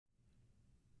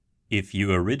If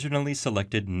you originally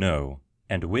selected No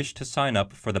and wish to sign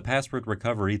up for the password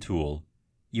recovery tool,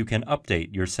 you can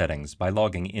update your settings by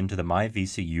logging into the My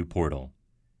VCU Portal.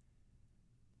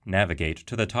 Navigate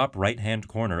to the top right-hand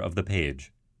corner of the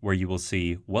page, where you will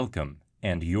see Welcome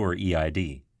and Your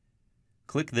EID.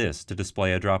 Click this to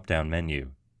display a drop-down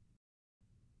menu.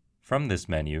 From this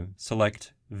menu,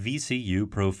 select VCU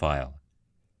Profile.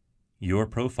 Your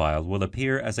profile will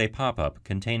appear as a pop-up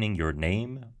containing your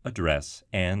name, address,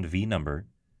 and V-number,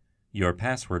 your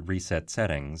password reset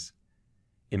settings,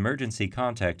 emergency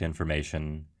contact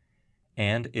information,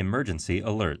 and emergency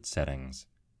alert settings.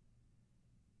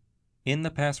 In the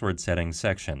password settings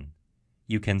section,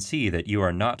 you can see that you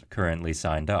are not currently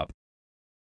signed up.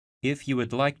 If you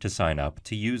would like to sign up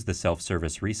to use the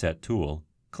SelfService Reset tool,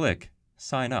 click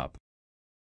Sign Up.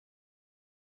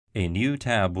 A new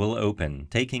tab will open,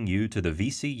 taking you to the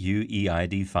VCU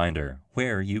EID Finder,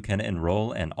 where you can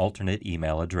enroll an alternate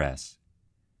email address.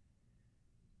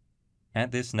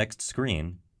 At this next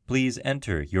screen, please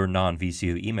enter your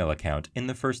non-VCU email account in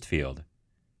the first field,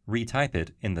 retype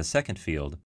it in the second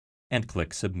field, and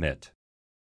click Submit.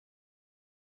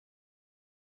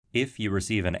 If you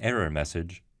receive an error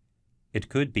message, it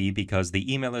could be because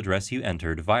the email address you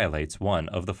entered violates one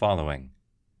of the following.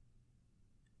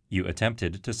 You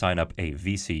attempted to sign up a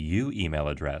VCU email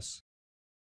address.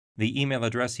 The email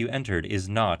address you entered is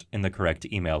not in the correct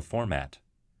email format,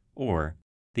 or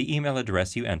the email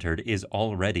address you entered is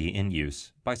already in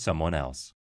use by someone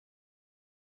else.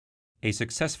 A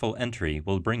successful entry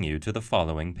will bring you to the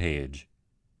following page.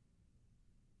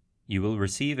 You will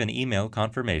receive an email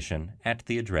confirmation at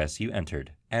the address you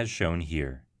entered, as shown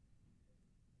here,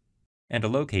 and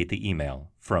locate the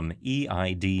email from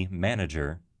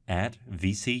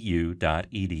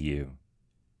eidmanager@vcu.edu.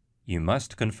 You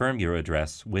must confirm your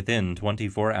address within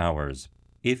 24 hours.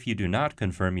 If you do not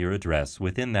confirm your address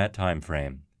within that time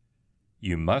frame,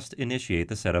 you must initiate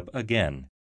the setup again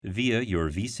via your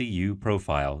VCU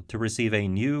profile to receive a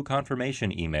new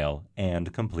confirmation email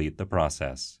and complete the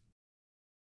process.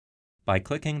 By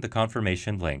clicking the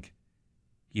confirmation link,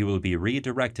 you will be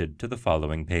redirected to the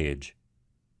following page.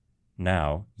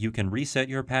 Now, you can reset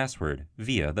your password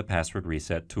via the Password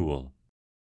Reset tool.